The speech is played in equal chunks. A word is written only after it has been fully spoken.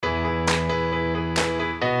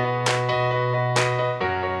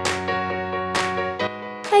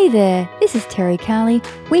Hey there, this is Terry Cowley,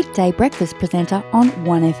 weekday breakfast presenter on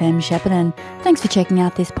 1FM Shepparton. Thanks for checking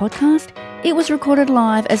out this podcast. It was recorded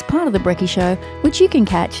live as part of The Brekkie Show, which you can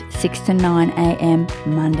catch 6 to 9am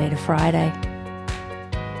Monday to Friday.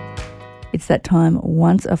 It's that time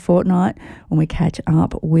once a fortnight when we catch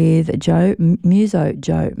up with Joe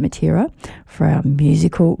Matera for our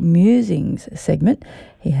Musical Musings segment.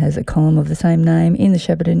 He has a column of the same name in the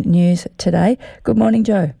Shepparton News today. Good morning,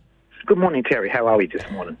 Joe. Good morning, Terry. How are we this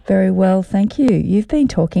morning? Very well, thank you. You've been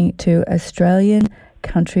talking to Australian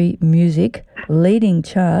country music leading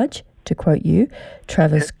charge, to quote you,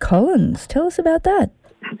 Travis Collins. Tell us about that.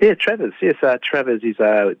 Yeah, Travis. Yes, Travis is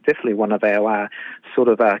definitely one of our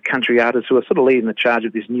country artists who are sort of leading the charge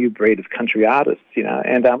of this new breed of country artists, you know.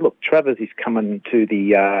 And look, Travis is coming to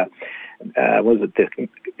the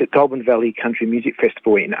Goulburn Valley Country Music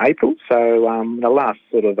Festival in April. So the last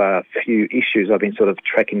few issues, I've been sort of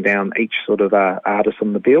tracking down each artist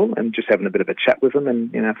on the bill and just having a bit of a chat with them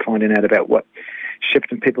and, you know, finding out about what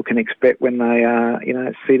Shepparton people can expect when they,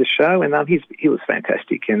 see the show. And he was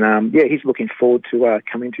fantastic. And, he's looking forward to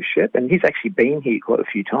coming to Shep. And he's actually been here quite a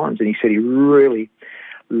few times. And he said he really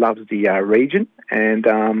loves the region.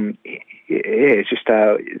 And, it's just,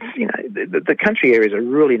 the country areas are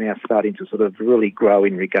really now starting to sort of really grow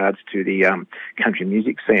in regards to the country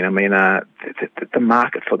music scene. I mean, the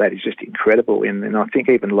market for that is just incredible. And I think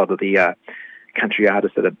even a lot of the country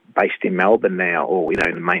artists that are based in Melbourne now or, you know,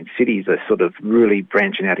 in the main cities are sort of really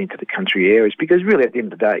branching out into the country areas because really at the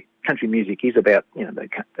end of the day, country music is about, you know,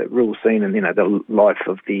 the rural scene and, you know, the life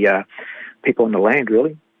of the people on the land,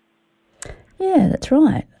 really. Yeah, that's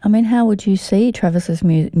right. I mean, how would you see Travis's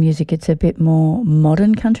music? It's a bit more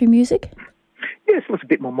modern country music? Yes, it's a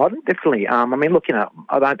bit more modern, definitely. I mean, look, you know,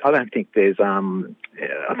 I don't think there's.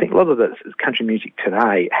 I think a lot of the country music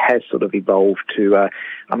today has sort of evolved to.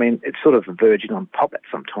 It's sort of verging on pop at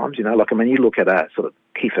sometimes. You know, like you look at sort of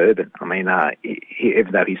Keith Urban. I mean,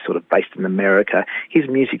 even though he's sort of based in America, his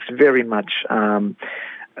music's very much.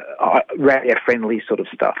 Radio-friendly sort of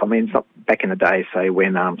stuff. I mean, it's not back in the day, say,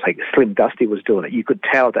 when, Slim Dusty was doing it. You could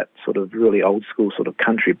tell that sort of really old-school sort of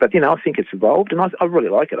country. But, you know, I think it's evolved, and I really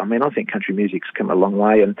like it. I mean, I think country music's come a long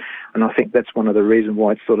way, and I think that's one of the reasons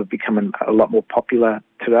why it's sort of becoming a lot more popular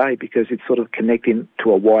today, because it's sort of connecting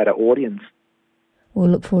to a wider audience. We'll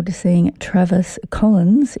look forward to seeing Travis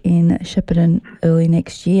Collins in Shepparton early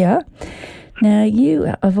next year. Now,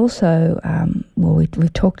 you have also,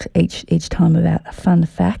 we've talked each time about a fun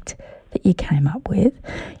fact that you came up with.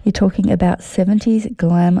 You're talking about 70s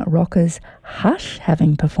glam rockers Hush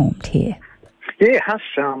having performed here. Yeah,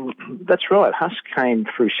 Hush, that's right. Hush came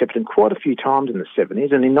through Shepparton quite a few times in the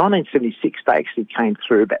 70s, and in 1976 they actually came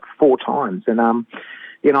through about 4 times. And,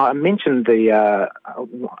 I mentioned the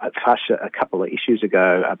Hush a couple of issues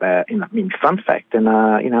ago about, fun fact, and,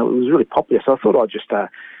 it was really popular, so I thought I'd just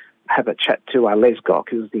have a chat to Les Gock,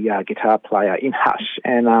 who's the guitar player in Hush,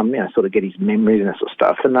 and sort of get his memories and that sort of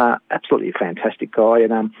stuff. And absolutely a fantastic guy.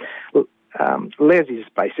 And Les is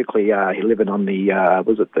basically he living on the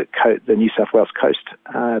New South Wales coast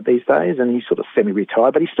these days, and he's sort of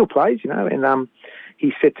semi-retired, but he still plays, you know. And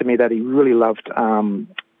he said to me that he really loved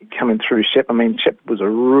coming through Shep. I mean, Shep was a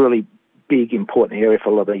really big, important area for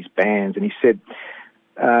a lot of these bands, and he said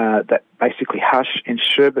that basically Hush and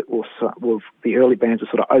Sherbet were the early bands that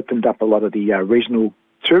sort of opened up a lot of the regional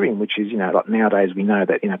touring, which is, you know, like nowadays we know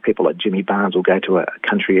that, you know, people like Jimmy Barnes will go to a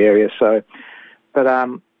country area. So, but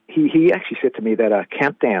he actually said to me that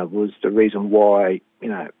Countdown was the reason why, you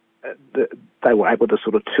know, they were able to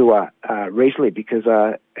sort of tour regionally, because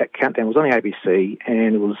Countdown was on the ABC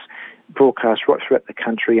and it was broadcast right throughout the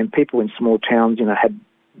country, and people in small towns, you know,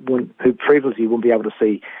 who previously wouldn't be able to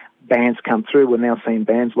see bands come through, we're now seeing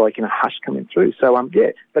bands like, you know, Hush coming through. So,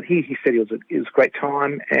 but he said it was a great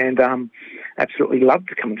time and absolutely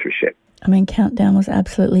loved coming through Shep. I mean, Countdown was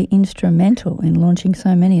absolutely instrumental in launching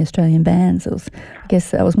so many Australian bands. I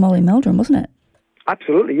guess that was Molly Meldrum, wasn't it?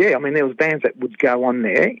 Absolutely, yeah. I mean, there was bands that would go on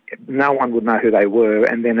there. No one would know who they were.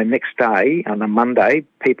 And then the next day, on a Monday,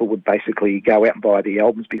 people would basically go out and buy the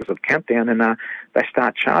albums because of Countdown, and they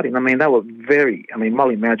start charting. I mean,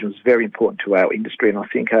 Molly Meldrum was very important to our industry, and I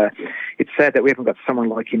think it's sad that we haven't got someone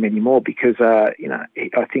like him anymore, because,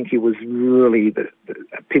 I think he was really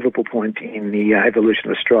a pivotal point in the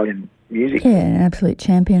evolution of Australian music. Yeah, an absolute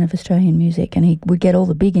champion of Australian music, and he would get all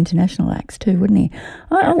the big international acts too, wouldn't he?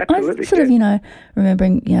 Absolutely, I sort of,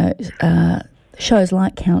 remembering, shows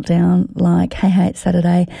like Countdown, like Hey Hey It's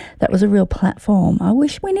Saturday, that was a real platform. I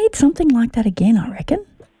wish we need something like that again, I reckon.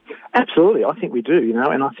 Absolutely, I think we do,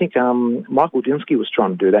 and I think Michael Dinsky was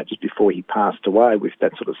trying to do that just before he passed away with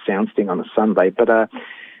that sort of sound sting on a Sunday, but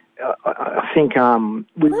I think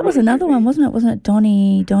that was another one, wasn't it? Wasn't it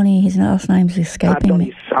Donnie? His last name's escaping Donnie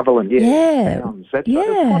me. Sutherland, yeah. Yeah. That's right.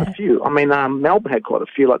 There's quite a few. I mean, Melbourne had quite a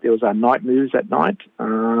few. Like there was Night Moves at night.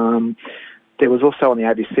 There was also on the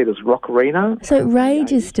ABC, there was Rock Arena. So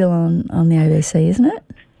Rage is still on the ABC, isn't it?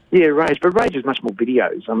 Yeah, Rage. But Rage is much more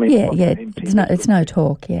videos. I mean, yeah. It's no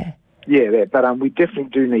talk, yeah. Yeah, but we definitely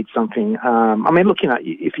do need something. I mean, look,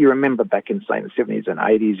 if you remember back in, say, the 70s and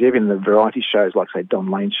 80s, even the variety shows like, say,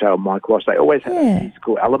 Don Lane Show, Mike Ross, they always had a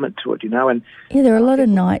musical element to it, And there are a lot of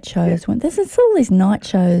night shows. Yeah. There's all these night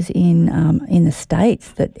shows in the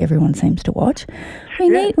States that everyone seems to watch. We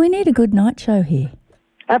need a good night show here.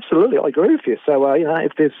 Absolutely, I agree with you. So,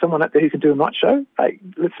 if there's someone out there who can do a night show, hey,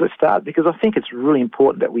 let's start, because I think it's really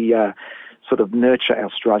important that we sort of nurture our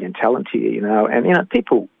Australian talent here, and,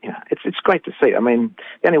 people, it's great to see. I mean,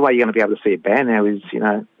 the only way you're going to be able to see a band now is,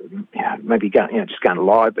 maybe just going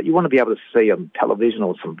live, but you want to be able to see on television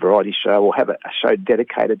or some variety show or have a show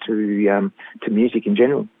dedicated to music in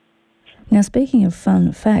general. Now, speaking of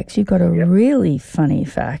fun facts, you've got a really funny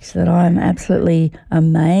fact that I'm absolutely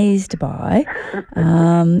amazed by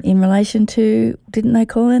in relation to, didn't they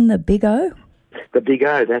call him the Big O? The Big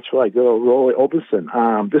O, that's right, good old Roy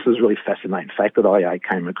Orbison. This is a really fascinating fact that I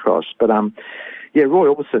came across. But,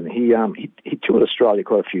 Roy Orbison, he toured Australia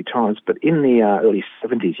quite a few times, but in the early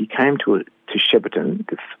 70s, he came to Shepparton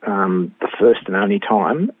the first and only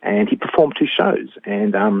time, and he performed 2 shows.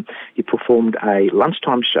 And he performed a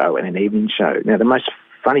lunchtime show and an evening show. Now, the most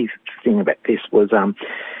funny thing about this was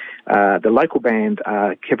the local band,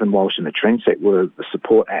 Kevin Walsh and the Trendset, were the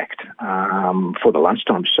support act for the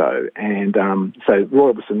lunchtime show. And so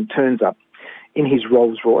Roy Orbison turns up in his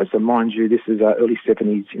Rolls Royce, and mind you, this is early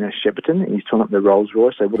 70s, Shepparton, and he's turning up in the Rolls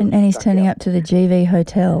Royce. So and he's turning up to the GV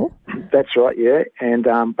Hotel. That's right, yeah. And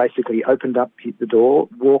basically opened up the door,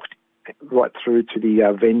 walked right through to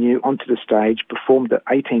the venue, onto the stage, performed the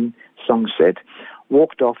 18-song set,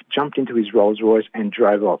 walked off, jumped into his Rolls Royce and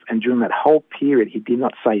drove off. And during that whole period, he did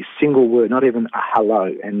not say a single word, not even a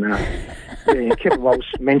hello. And Kevin Walsh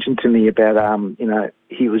mentioned to me about,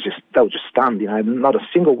 they were just stunned, not a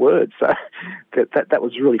single word. So that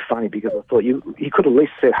was really funny, because I thought he could at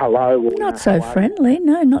least said hello. Or, not so friendly.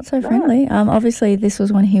 No, not so friendly. Obviously, this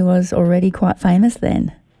was when he was already quite famous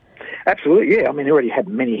then. Absolutely, yeah. I mean, he already had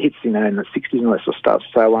many hits, in the 60s and all that sort of stuff.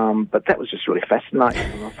 So, but that was just really fascinating.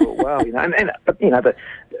 And I thought, wow, but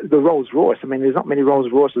the Rolls Royce. I mean, there's not many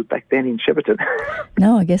Rolls Royces back then in Shepparton.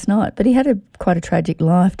 No, I guess not. But he had quite a tragic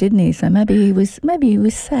life, didn't he? So maybe he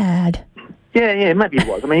was sad. Yeah, maybe it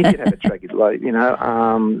was. I mean, he did have a tragic life, it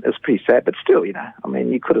was pretty sad, but still, I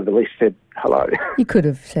mean, you could have at least said hello. You could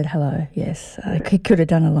have said hello, yes. He could have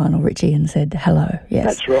done a Lionel Richie and said hello, yes.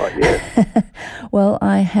 That's right, yeah. Well,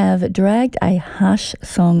 I have dragged a Hush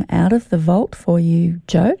song out of the vault for you,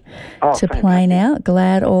 Joe, to play now.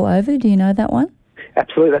 Glad All Over. Do you know that one?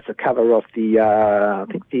 Absolutely, that's a cover of the, I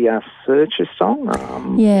think the Searchers song.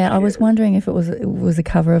 I was wondering if it was a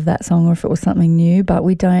cover of that song or if it was something new, but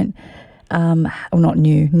we don't. Not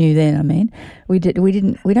new then. I mean, we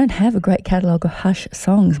don't have a great catalogue of Hush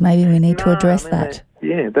songs. Maybe we need to address that.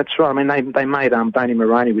 Yeah, that's right. I mean, they made Boney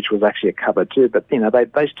Maroney, which was actually a cover too. But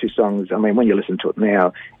those 2 songs. I mean, when you listen to it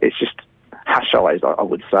now, it's just Hush Eyes. I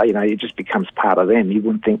would say, it just becomes part of them. You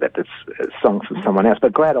wouldn't think that it's a song from someone else.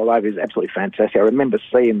 But Glad All Over is absolutely fantastic. I remember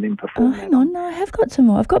seeing them perform. Oh, hang on, no, I have got some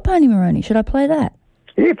more. I've got Boney Maroney. Should I play that?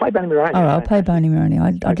 Yeah, play Boney Maroney. All right, I'll play Boney Maroney.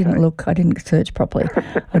 I didn't look, I didn't search properly.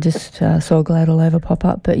 I just saw Glad All Over pop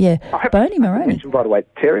up. But yeah, Boney Maroney. By the way,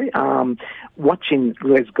 Terry, watching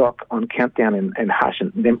Les Gock on Countdown and Hush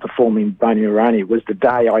and them performing Boney Maroney was the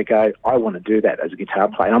day I go, I want to do that as a guitar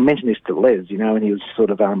player. And I mentioned this to Les, and he was sort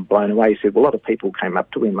of blown away. He said, well, a lot of people came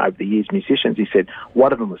up to him over the years, musicians. He said,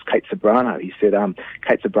 one of them was Kate Sobrano. He said,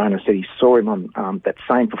 Kate Sobrano said he saw him on that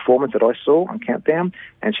same performance that I saw on Countdown,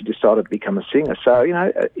 and she decided to become a singer. So,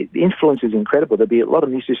 the influence is incredible. There'll be a lot of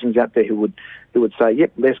musicians out there who would say,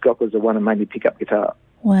 yep, Les Gock was the one who made me pick up guitar.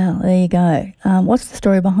 Wow, there you go. What's the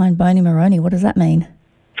story behind Boney Maroney? What does that mean?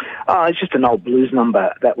 It's just an old blues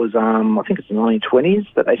number that was, I think it's the 1920s,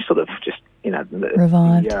 that they sort of just,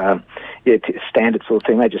 revived. Standard sort of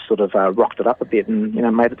thing. They just sort of rocked it up a bit and,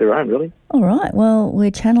 made it their own, really. All right. Well,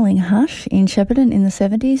 we're channeling Hush in Shepparton in the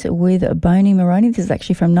 70s with Boney Maroney. This is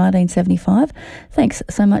actually from 1975. Thanks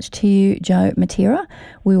so much to you, Joe Matera.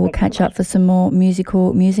 We will catch up for some more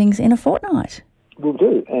musical musings in a fortnight. Will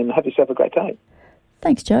do, and have yourself a great day.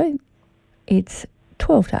 Thanks, Joe. It's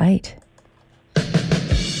 12 to 8.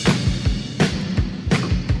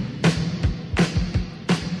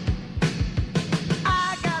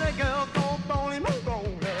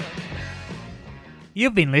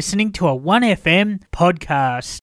 You've been listening to a 1FM podcast.